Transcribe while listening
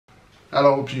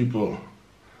Hello people,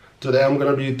 today I'm going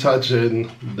to be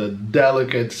touching the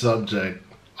delicate subject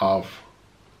of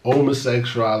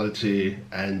homosexuality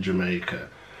and Jamaica,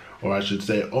 or I should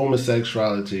say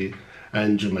homosexuality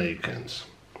and Jamaicans.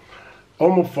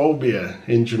 Homophobia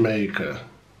in Jamaica,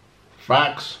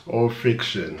 facts or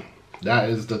fiction? That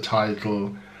is the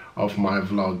title of my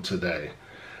vlog today.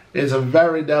 It's a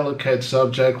very delicate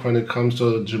subject when it comes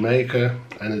to Jamaica,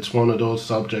 and it's one of those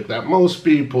subjects that most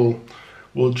people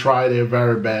will try their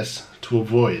very best to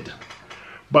avoid.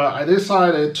 But I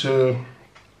decided to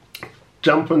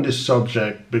jump on this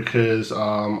subject because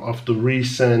of the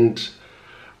recent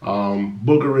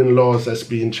boogering laws that's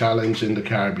being challenged in the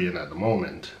Caribbean at the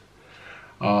moment.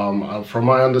 From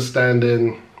my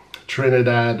understanding,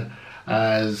 Trinidad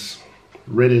has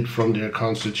rid it from their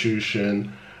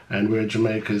constitution, and where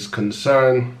Jamaica is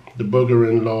concerned, the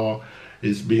boogering law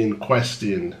is being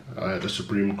questioned at the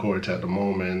Supreme Court at the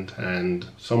moment, and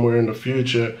somewhere in the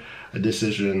future a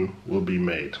decision will be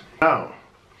made. Now,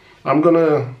 I'm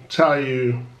gonna tell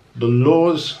you the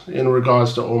laws in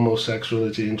regards to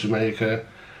homosexuality in Jamaica,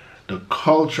 the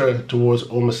culture towards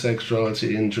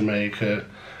homosexuality in Jamaica,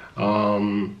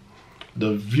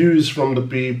 the views from the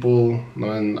people,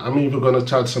 and I'm even gonna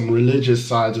touch some religious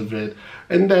sides of it,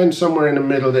 and then somewhere in the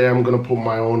middle there I'm gonna put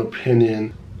my own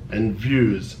opinion and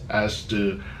views as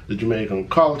to the Jamaican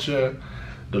culture,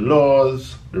 the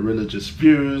laws, the religious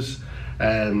views,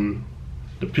 and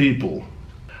the people.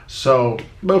 So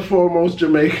before most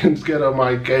Jamaicans get on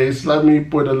my case, let me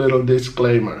put a little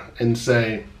disclaimer and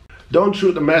say, don't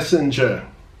shoot the messenger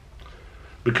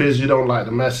because you don't like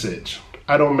the message.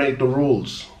 I don't make the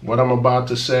rules. What I'm about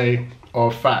to say are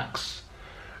facts,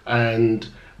 and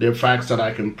they're facts that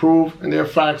I can prove, and they're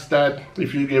facts that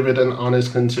if you give it an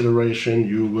honest consideration,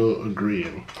 you will agree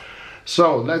in.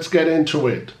 So let's get into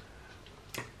it.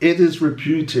 It is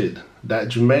reputed that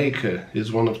Jamaica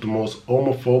is one of the most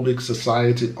homophobic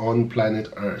society on planet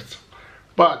Earth.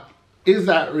 But is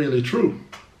that really true?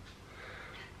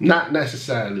 Not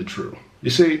necessarily true.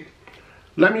 You see,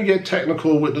 let me get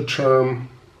technical with the term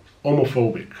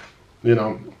homophobic,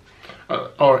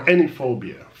 or any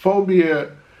phobia.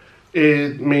 Phobia,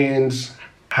 it means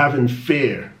having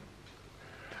fear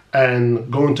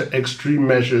and going to extreme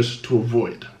measures to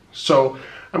avoid. So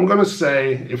I'm going to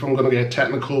say, if I'm going to get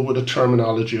technical with the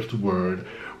terminology of the word,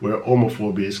 where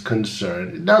homophobia is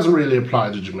concerned, it doesn't really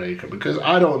apply to Jamaica, because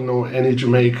I don't know any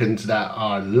Jamaicans that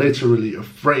are literally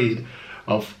afraid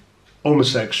of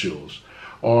homosexuals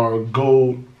or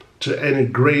go to any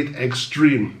great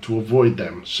extreme to avoid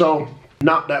them. So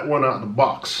knock that one out of the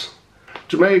box.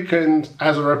 Jamaicans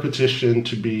has a reputation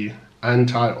to be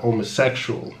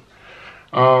anti-homosexual,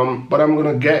 but I'm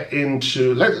gonna get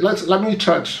into, let me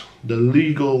touch the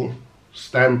legal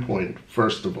standpoint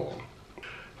first of all.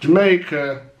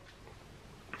 Jamaica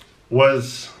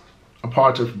was a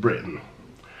part of Britain,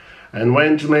 and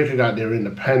when Jamaica got their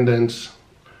independence,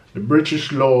 the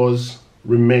British laws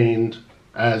remained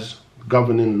as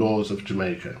governing laws of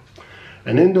Jamaica,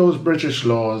 and in those British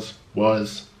laws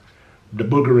was the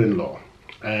boogering law.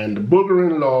 And the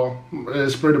boogering law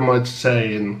is pretty much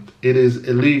saying it is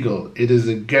illegal. It is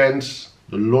against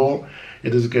the law.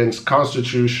 It is against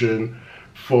constitution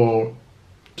for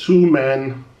two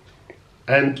men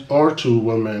or two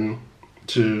women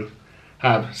to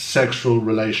have sexual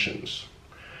relations.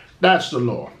 That's the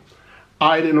law.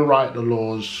 I didn't write the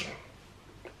laws.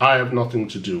 I have nothing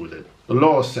to do with it. The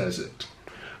law says it.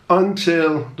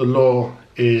 Until the law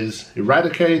is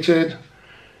eradicated,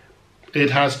 it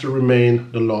has to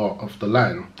remain the law of the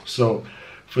land. So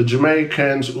for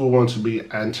Jamaicans who want to be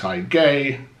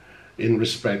anti-gay in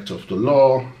respect of the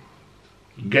law,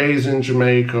 gays in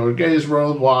Jamaica or gays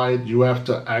worldwide, you have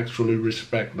to actually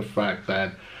respect the fact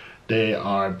that they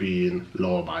are being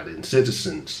law-abiding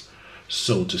citizens,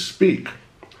 so to speak.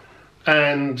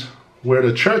 And where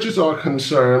the churches are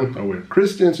concerned, or where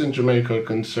Christians in Jamaica are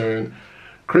concerned,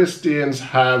 Christians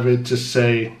have it to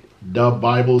say, the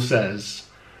Bible says,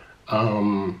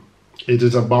 it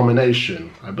is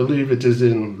abomination. I believe it is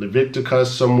in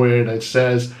Leviticus somewhere that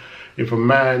says, if a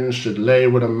man should lay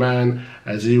with a man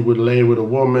as he would lay with a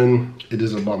woman, it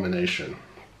is abomination.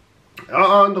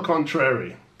 On the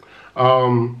contrary,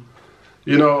 like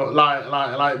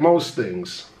most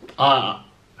things, I'm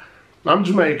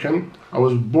Jamaican. I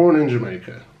was born in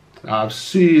Jamaica. I've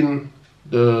seen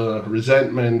the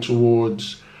resentment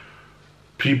towards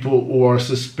people who are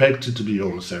suspected to be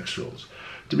homosexuals.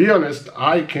 To be honest,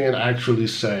 I can't actually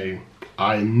say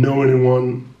I know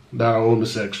anyone that are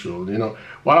homosexual.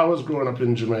 While I was growing up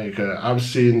in Jamaica, I've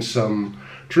seen some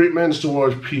treatments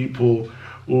towards people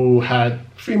who had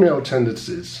female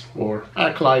tendencies or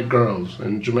act like girls,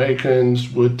 and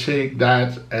Jamaicans would take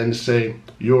that and say,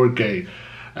 you're gay.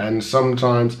 And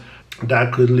sometimes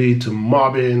that could lead to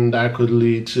mobbing, that could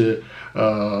lead to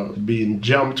being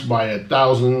jumped by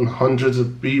 1,000, hundreds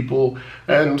of people,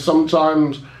 and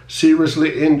sometimes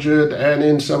seriously injured, and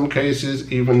in some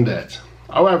cases even death.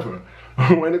 However,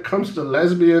 when it comes to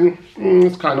lesbian,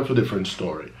 it's kind of a different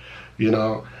story. You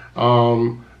know,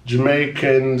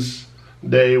 Jamaicans,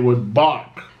 they would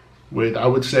bark with, I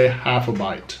would say, half a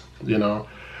bite. You know,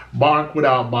 bark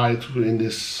without bite in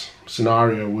this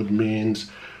scenario would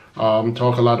means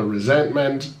talk a lot of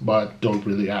resentment, but don't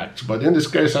really act. But in this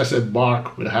case, I said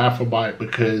bark with half a bite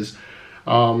because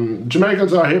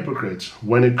Jamaicans are hypocrites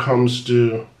when it comes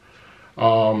to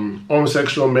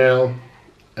homosexual male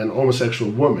and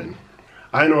homosexual woman.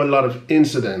 I know a lot of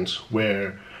incidents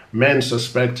where men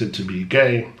suspected to be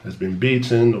gay has been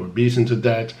beaten or beaten to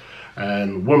death,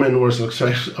 and women were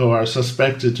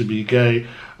suspected to be gay.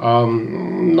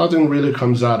 Nothing really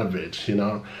comes out of it, you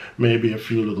know, maybe a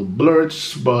few little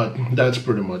blurts, but that's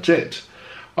pretty much it.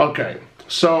 Okay,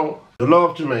 so the law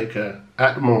of Jamaica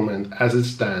at the moment, as it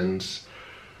stands,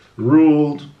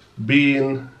 ruled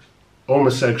being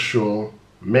homosexual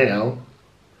male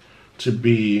to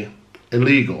be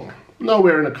illegal.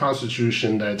 Nowhere in the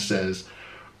Constitution that says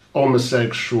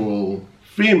homosexual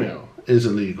female is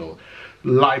illegal.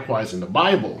 Likewise in the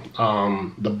Bible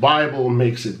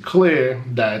makes it clear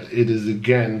that it is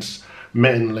against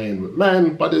men laying with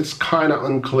men, but it's kind of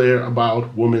unclear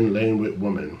about women laying with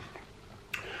women.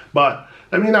 But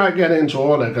let me not get into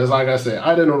all that, because like I said,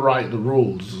 I didn't write the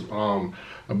rules.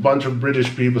 A bunch of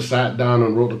British people sat down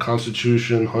and wrote the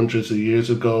Constitution hundreds of years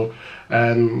ago,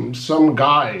 and some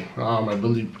guy, I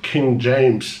believe King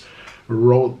James,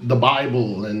 wrote the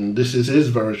Bible, and this is his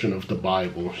version of the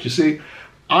Bible. You see,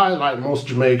 I, like most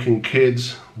Jamaican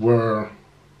kids, were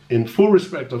in full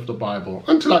respect of the Bible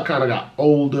until I kind of got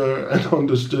older and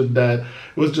understood that it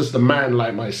was just a man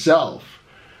like myself,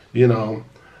 you know,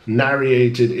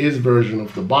 narrated his version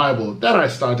of the Bible. Then I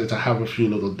started to have a few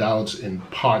little doubts in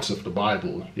parts of the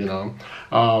Bible, you know.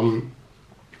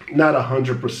 Not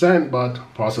 100%, but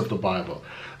parts of the Bible.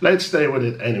 Let's stay with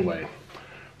it anyway.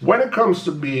 When it comes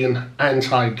to being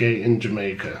anti-gay in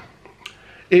Jamaica,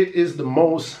 it is the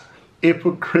most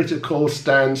hypocritical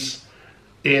stance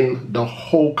in the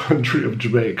whole country of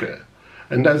Jamaica.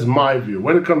 And that's my view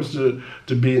when it comes to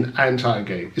being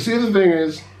anti-gay. You see, the thing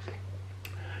is,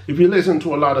 if you listen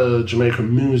to a lot of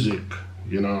Jamaican music,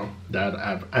 you know, that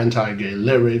have anti-gay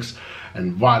lyrics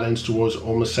and violence towards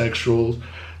homosexuals,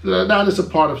 that is a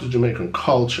part of the Jamaican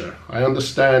culture. I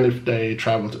understand if they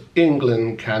travel to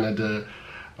England, Canada,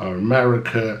 or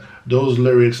America, those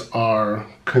lyrics are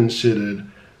considered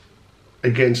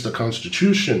against the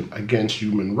Constitution, against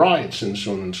human rights, and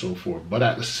so on and so forth. But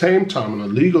at the same time, on a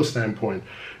legal standpoint,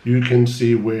 you can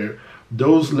see where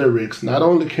those lyrics not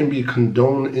only can be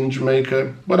condoned in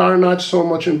Jamaica, but are not so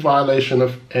much in violation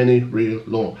of any real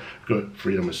law. Good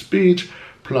freedom of speech,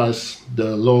 plus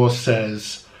the law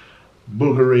says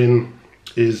boogering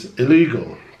is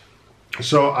illegal.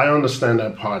 So I understand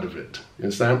that part of it, you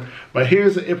understand? But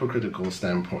here's a hypocritical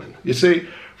standpoint. You see,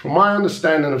 from my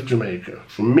understanding of Jamaica,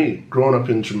 from me growing up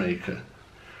in Jamaica,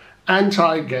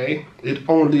 anti-gay, it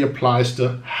only applies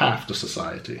to half the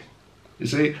society. You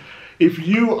see, if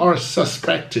you are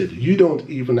suspected, you don't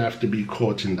even have to be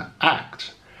caught in the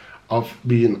act of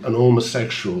being an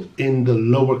homosexual in the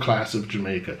lower class of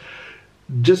Jamaica.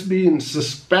 Just being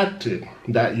suspected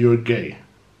that you're gay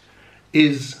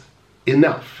is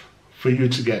enough for you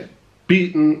to get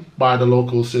beaten by the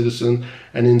local citizens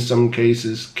and in some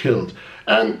cases killed.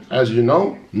 And as you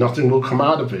know, nothing will come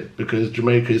out of it because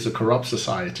Jamaica is a corrupt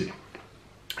society.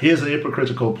 Here's the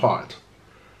hypocritical part.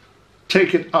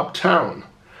 Take it uptown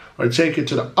or take it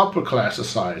to the upper class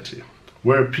society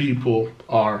where people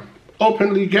are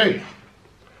openly gay.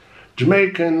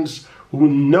 Jamaicans who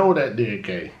know that they're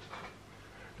gay.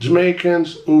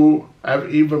 Jamaicans who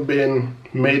have even been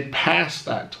made past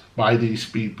that by these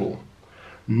people.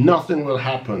 Nothing will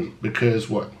happen because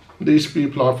what? These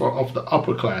people are of the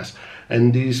upper class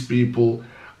and these people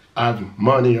have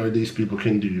money or these people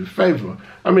can do you a favor.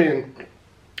 I mean,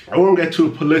 I won't get too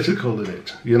political in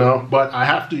it, you know, but I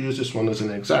have to use this one as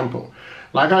an example.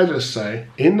 Like I just say,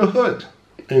 in the hood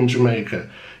in Jamaica,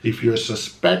 if you're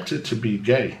suspected to be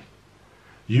gay,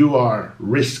 you are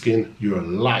risking your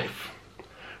life.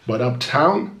 But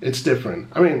uptown, it's different.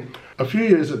 I mean, a few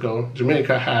years ago,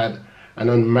 Jamaica had an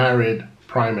unmarried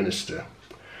prime minister.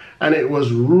 And it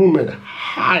was rumored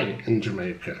high in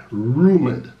Jamaica,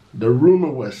 rumored. The rumor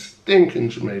was stink in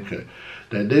Jamaica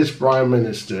that this prime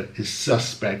minister is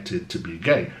suspected to be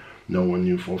gay. No one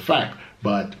knew for a fact,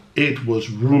 but it was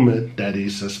rumored that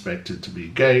he's suspected to be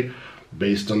gay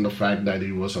based on the fact that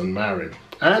he was unmarried.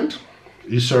 And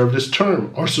he served his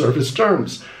term, or served his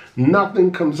terms.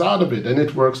 Nothing comes out of it, and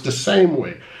it works the same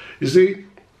way. You see,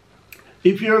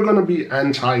 if you're going to be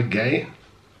anti-gay,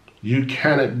 you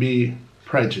cannot be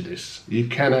prejudiced. You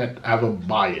cannot have a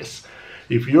bias.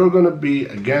 If you're going to be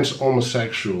against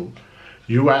homosexual,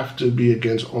 you have to be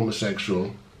against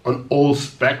homosexual on all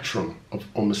spectrum of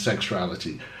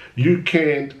homosexuality. You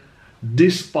can't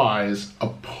despise a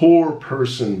poor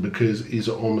person because he's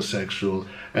a homosexual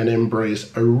and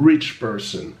embrace a rich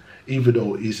person even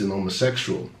though he's an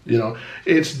homosexual. You know,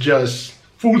 it's just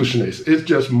foolishness. It's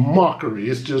just mockery.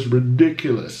 It's just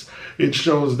ridiculous. It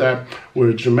shows that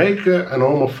where Jamaica and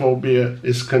homophobia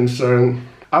is concerned,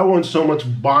 I won't so much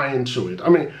buy into it. I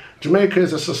mean, Jamaica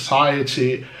is a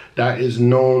society that is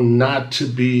known not to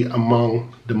be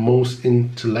among the most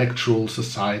intellectual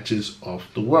societies of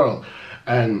the world.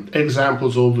 And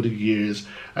examples over the years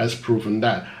has proven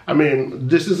that. I mean,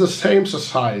 this is the same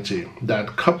society that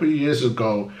a couple of years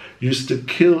ago used to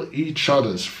kill each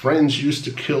other's. Friends used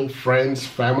to kill friends,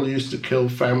 family used to kill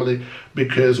family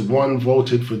because one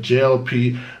voted for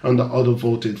JLP and the other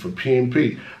voted for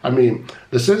PNP. I mean,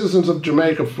 the citizens of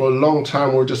Jamaica for a long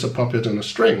time were just a puppet on a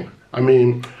string. I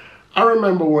mean, I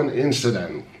remember one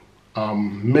incident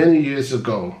many years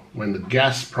ago when the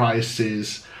gas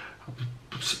prices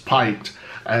spiked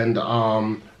and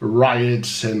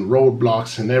riots and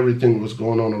roadblocks and everything was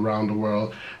going on around the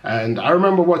world. And I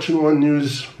remember watching one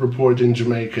news report in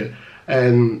Jamaica,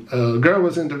 and a girl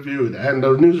was interviewed, and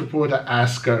the news reporter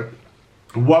asked her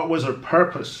what was her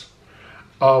purpose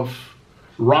of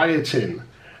rioting.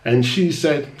 And she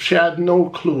said she had no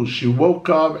clue. She woke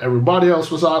up, everybody else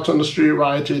was out on the street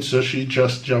rioting, so she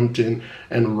just jumped in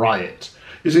and rioted.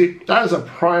 You see, that is a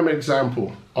prime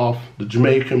example of the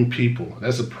Jamaican people.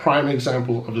 That's a prime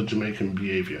example of the Jamaican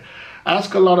behavior.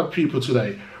 Ask a lot of people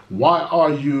today, why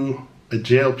are you a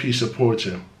JLP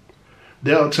supporter?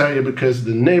 They'll tell you because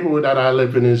the neighborhood that I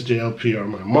live in is JLP, or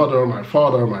my mother, or my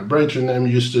father, or my brethren, them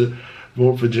used to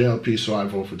vote for JLP, so I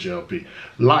vote for JLP.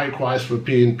 Likewise for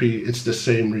PNP, it's the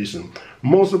same reason.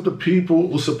 Most of the people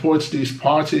who supports these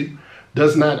parties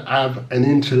does not have an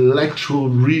intellectual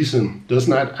reason, does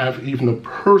not have even a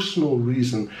personal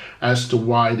reason as to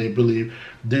why they believe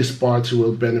this party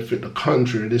will benefit the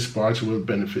country, or this party will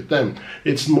benefit them.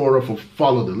 It's more of a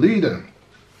follow the leader.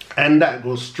 And that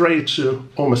goes straight to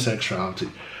homosexuality.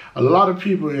 A lot of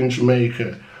people in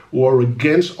Jamaica who are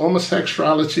against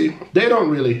homosexuality, they don't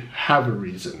really have a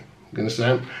reason. You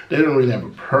understand? They don't really have a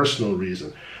personal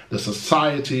reason. The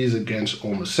society is against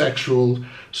homosexuals,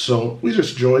 so we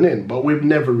just join in, but we've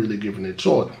never really given it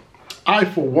thought. I,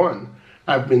 for one,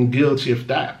 have been guilty of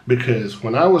that because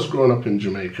when I was growing up in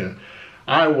Jamaica,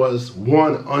 I was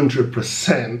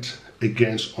 100%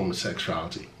 against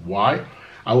homosexuality. Why?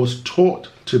 I was taught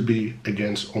to be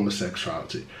against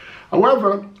homosexuality.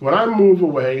 However, when I moved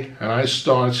away and I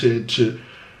started to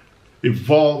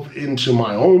evolve into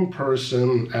my own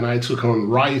person and I took on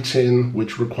writing,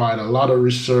 which required a lot of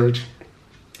research,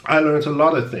 I learned a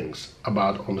lot of things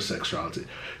about homosexuality.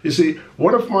 You see,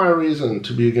 one of my reasons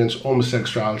to be against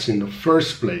homosexuality in the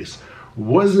first place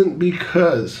wasn't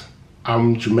because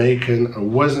I'm Jamaican, or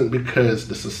wasn't because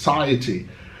the society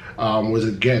was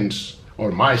against,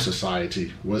 or my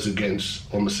society was against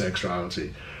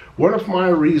homosexuality. One of my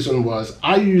reasons was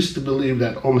I used to believe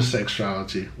that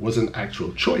homosexuality was an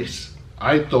actual choice.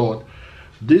 I thought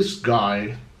this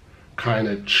guy kind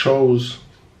of chose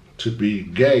to be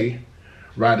gay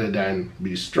rather than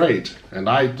be straight. And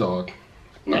I thought,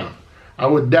 no, I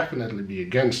would definitely be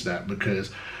against that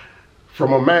because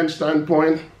from a man's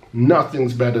standpoint,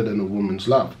 nothing's better than a woman's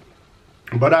love.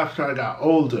 But after I got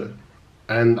older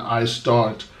and I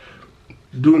start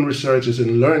doing researches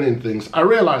and learning things, I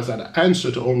realized that the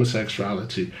answer to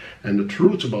homosexuality and the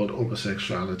truth about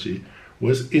homosexuality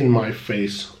was in my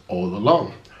face all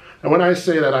along. And when I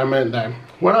say that, I meant that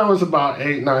when I was about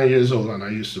 8, 9 years old and I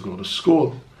used to go to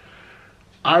school,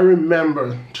 I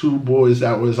remember 2 boys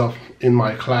that was up in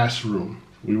my classroom.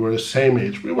 We were the same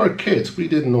age. We were kids. We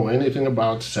didn't know anything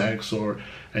about sex or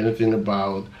anything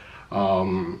about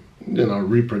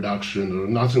reproduction or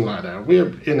nothing like that. We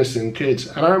were innocent kids.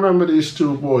 And I remember these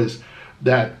 2 boys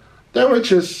that they were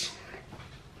just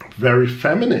very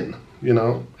feminine,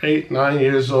 8, 9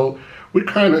 years old. We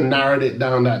kind of narrowed it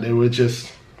down that they were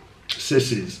just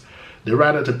sissies. They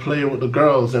rather to play with the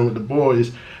girls than with the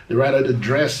boys. They rather to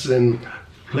dress and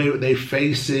play with their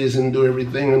faces and do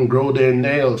everything and grow their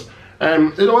nails.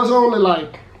 And it was only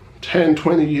like 10,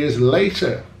 20 years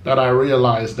later that I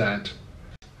realized that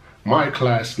my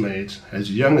classmates,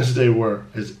 as young as they were,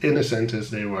 as innocent as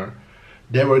they were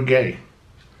gay.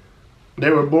 They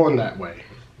were born that way.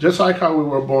 Just like how we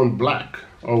were born black,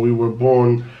 or we were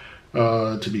born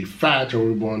to be fat, or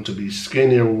we were born to be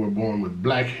skinny, or we were born with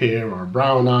black hair or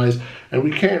brown eyes, and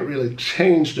we can't really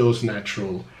change those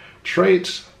natural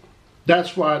traits.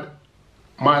 That's what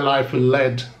my life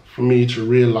led for me to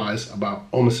realize about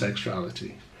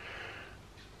homosexuality.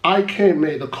 I can't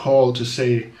make the call to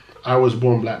say I was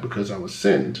born black because I was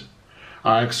sinned.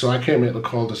 So I can't make the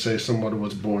call to say somebody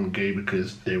was born gay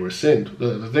because they were sinned.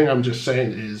 The thing I'm just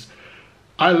saying is,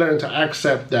 I learned to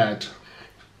accept that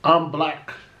I'm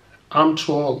black, I'm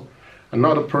tall,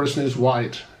 another person is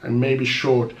white and maybe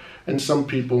short, and some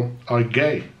people are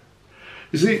gay.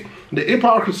 You see, the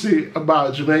hypocrisy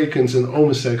about Jamaicans and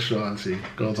homosexuality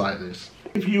goes like this.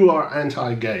 If you are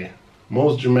anti-gay,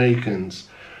 most Jamaicans,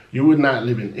 you would not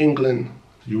live in England,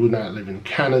 you would not live in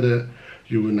Canada,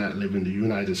 you would not live in the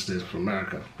United States of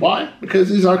America. Why? Because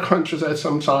these are countries that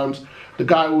sometimes the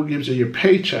guy who gives you your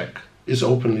paycheck is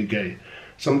openly gay.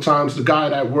 Sometimes the guy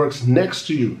that works next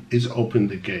to you is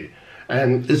openly gay.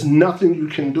 And there's nothing you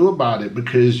can do about it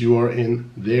because you are in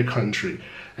their country.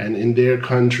 And in their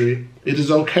country, it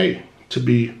is okay to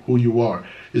be who you are.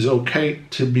 It's okay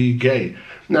to be gay.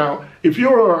 Now, if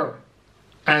you're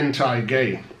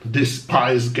anti-gay,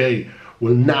 despise gay,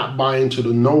 will not buy into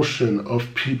the notion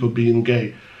of people being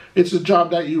gay, it's a job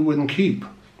that you wouldn't keep.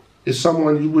 It's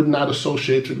someone you would not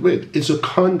associate with. It's a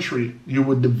country you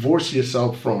would divorce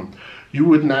yourself from. You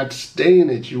would not stay in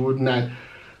it. You would not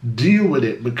deal with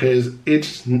it because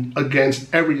it's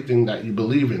against everything that you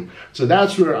believe in. So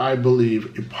that's where I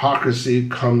believe hypocrisy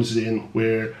comes in,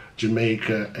 where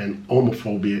Jamaica and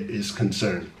homophobia is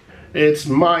concerned. It's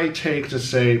my take to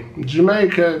say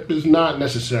Jamaica is not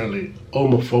necessarily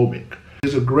homophobic.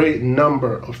 There's a great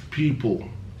number of people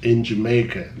in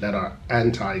Jamaica that are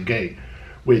anti-gay,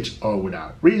 which are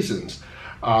without reasons.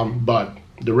 But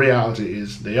the reality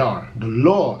is they are. The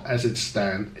law as it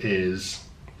stands is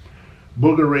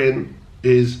boogering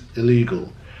is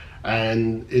illegal.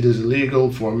 And it is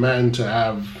illegal for a man to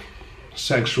have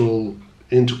sexual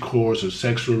intercourse or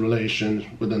sexual relations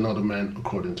with another man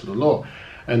according to the law.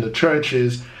 And the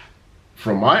churches,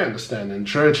 from my understanding,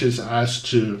 churches has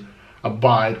to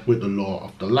abide with the law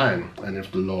of the land. And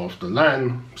if the law of the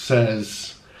land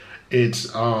says it's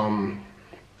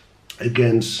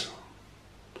against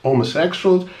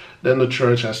homosexuals, then the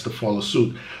church has to follow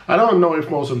suit. I don't know if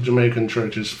most of Jamaican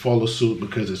churches follow suit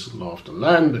because it's the law of the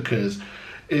land, because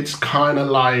it's kind of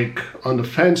like on the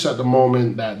fence at the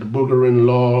moment that the boogering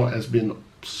law has been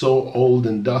so old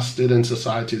and dusted and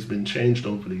society has been changed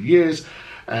over the years,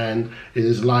 and it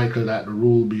is likely that the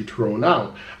rule be thrown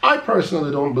out. I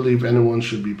personally don't believe anyone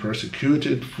should be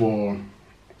persecuted for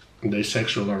their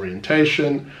sexual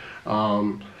orientation.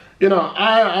 You know,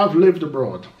 I've lived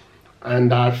abroad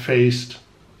and I've faced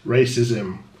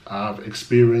racism, I've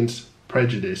experienced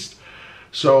prejudice.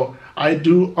 So I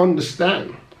do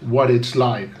understand what it's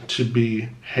like to be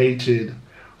hated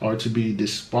or to be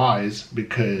despised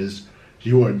because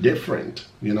you are different,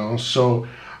 you know. So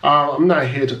I'm not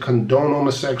here to condone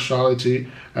homosexuality,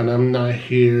 and I'm not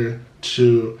here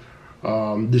to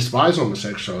despise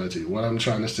homosexuality. What I'm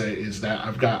trying to say is that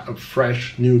I've got a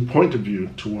fresh new point of view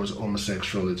towards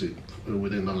homosexuality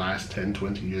within the last 10,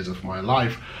 20 years of my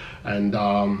life. And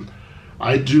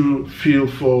I do feel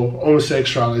for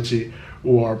homosexuality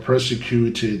who are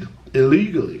persecuted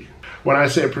illegally. When I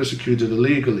say persecuted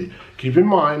illegally, keep in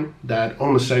mind that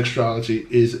homosexuality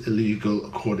is illegal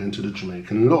according to the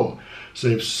Jamaican law. So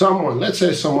if someone, let's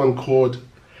say someone caught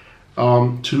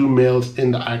two males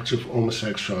in the act of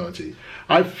homosexuality,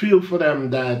 I feel for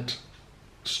them that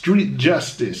street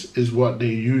justice is what they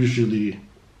usually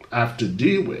have to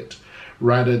deal with,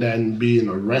 rather than being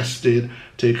arrested,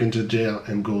 taken to jail,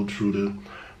 and go through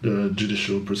the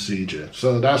judicial procedure.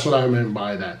 So that's what I meant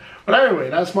by that. But anyway,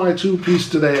 that's my two-piece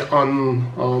today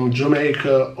on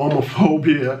Jamaica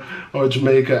homophobia or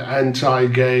Jamaica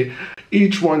anti-gay.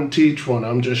 Each one teach one.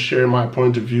 I'm just sharing my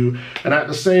point of view. And at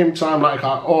the same time, like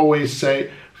I always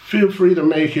say, feel free to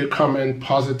make your comment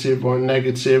positive or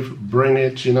negative. Bring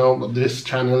it, you know. This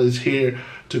channel is here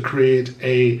to create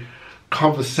a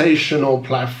conversational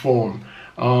platform.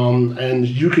 And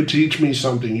you could teach me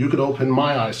something. You could open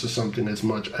my eyes to something as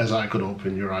much as I could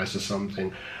open your eyes to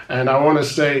something. And I want to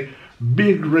say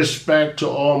big respect to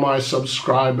all my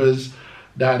subscribers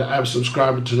that have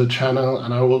subscribed to the channel,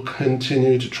 and I will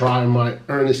continue to try my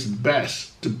earnest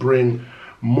best to bring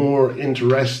more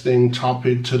interesting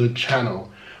topic to the channel.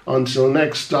 Until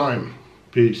next time,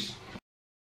 peace.